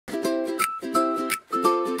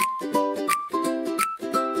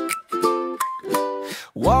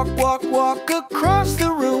Walk, walk, walk across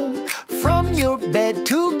the room, from your bed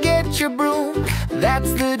to get your broom.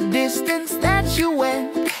 That's the distance that you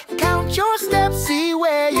went. Count your steps, see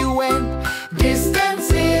where you went.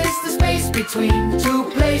 Distance is the space between two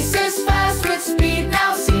places, fast with speed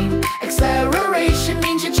now seen. Acceleration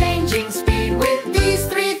means you're changing speed. With these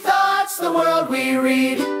three thoughts, the world we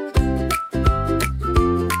read.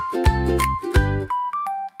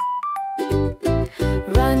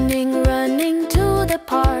 Running, running to the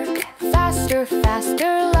park, faster,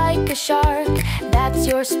 faster like a shark. That's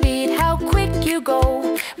your speed, how quick you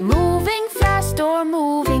go. Moving fast or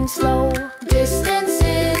moving slow. Distance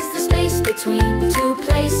is the space between two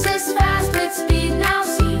places, fast with speed now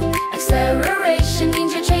seen. Acceleration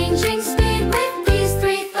means you're changing speed. With these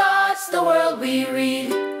three thoughts, the world we read.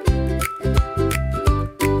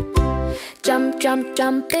 Jump, jump,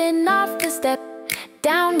 jumping off the step.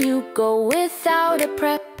 Down you go without a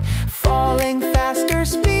prep. Falling faster,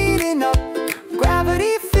 speeding up.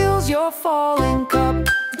 Gravity fills your falling cup.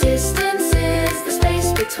 Distance is the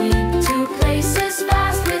space between two places,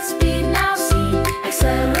 fast with speed now seen.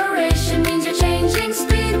 Acceleration means you're changing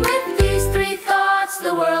speed. With these three thoughts,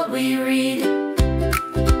 the world we read.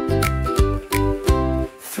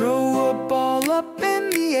 Throw a ball up in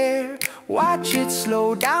the air, watch it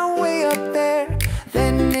slow down way up there.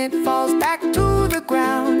 Then it falls back to the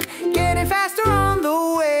ground, getting faster on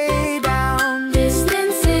the way down.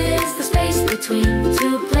 Distance is the space between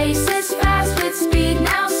two places, fast with speed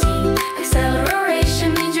now seen.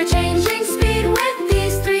 Acceleration means you're changing speed. With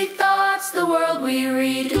these three thoughts, the world we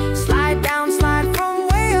read. Slide down, slide from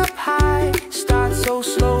way up high. Start so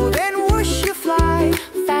slow, then whoosh you fly.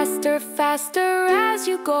 Faster, faster as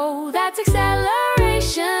you go. That's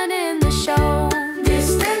acceleration in the show.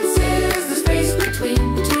 Distance is the space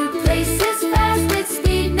between two places, fast with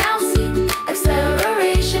speed now seen.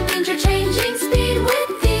 Acceleration means you're changing speed.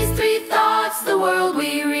 With these three thoughts, the world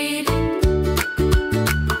we read.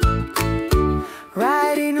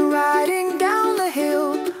 Riding, riding down the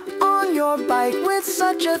hill on your bike with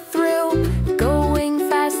such a thrill. Going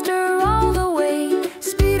faster all the way.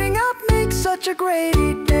 Speeding up makes such a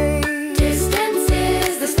great